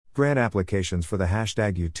Grant applications for the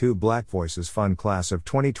 #YouTube Black Voices Fund class of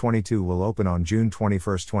 2022 will open on June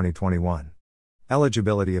 21, 2021.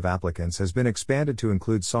 Eligibility of applicants has been expanded to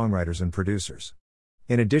include songwriters and producers.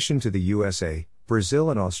 In addition to the USA, Brazil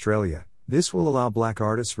and Australia, this will allow Black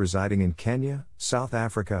artists residing in Kenya, South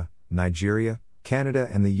Africa, Nigeria, Canada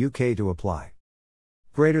and the UK to apply.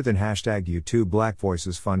 Greater than #YouTube Black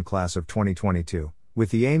Voices Fund class of 2022, with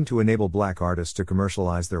the aim to enable Black artists to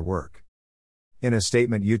commercialize their work. In a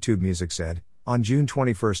statement, YouTube Music said, on June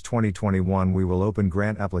 21, 2021 we will open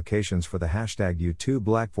grant applications for the #YouTube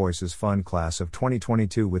Black Voices Fund class of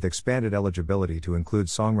 2022 with expanded eligibility to include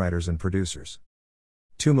songwriters and producers.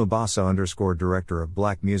 Tuma Basa _ Director of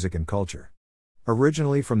Black Music and Culture.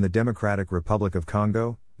 Originally from the Democratic Republic of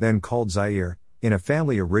Congo, then called Zaire, in a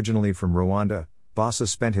family originally from Rwanda, Basa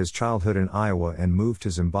spent his childhood in Iowa and moved to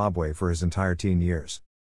Zimbabwe for his entire teen years.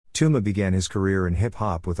 Tuma began his career in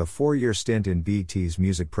hip-hop with a 4-year stint in BET's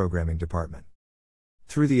music programming department.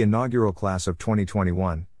 Through the inaugural class of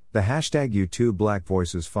 2021, the #YouTube Black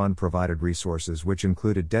Voices Fund provided resources which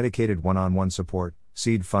included dedicated one-on-one support,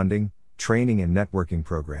 seed funding, training and networking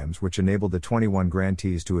programs which enabled the 21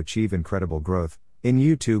 grantees to achieve incredible growth in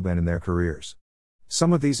YouTube and in their careers.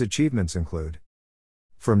 Some of these achievements include: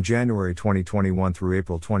 from January 2021 through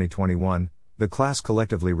April 2021, the class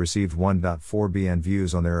collectively received 1.4 billion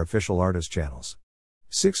views on their official artist channels.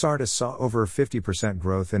 6 artists saw over 50%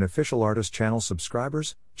 growth in official artist channel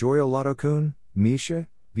subscribers: Joy Oladokun, Misha,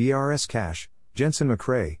 BRS Cash, Jensen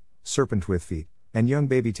McCrae, Serpent with Feet, and Young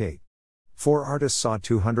Baby Tate. 4 artists saw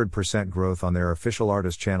 200% growth on their official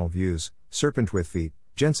artist channel views: Serpent with Feet,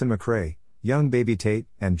 Jensen McCrae, Young Baby Tate,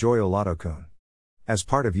 and Joy Oladokun. As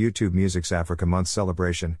part of YouTube Music's Africa Month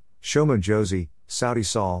celebration, Shoma Josie, Saudi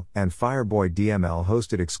Saul, and Fireboy DML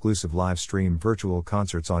hosted exclusive live stream virtual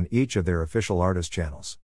concerts on each of their official artist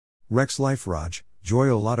channels. Rex Life Raj, Joy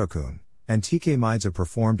Oladokun, and TK Maidza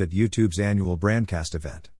performed at YouTube's annual Brandcast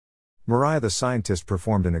event. Mariah the Scientist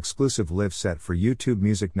performed an exclusive live set for YouTube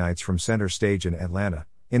Music Nights from Center Stage in Atlanta,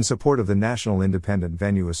 in support of the National Independent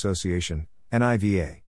Venue Association, NIVA.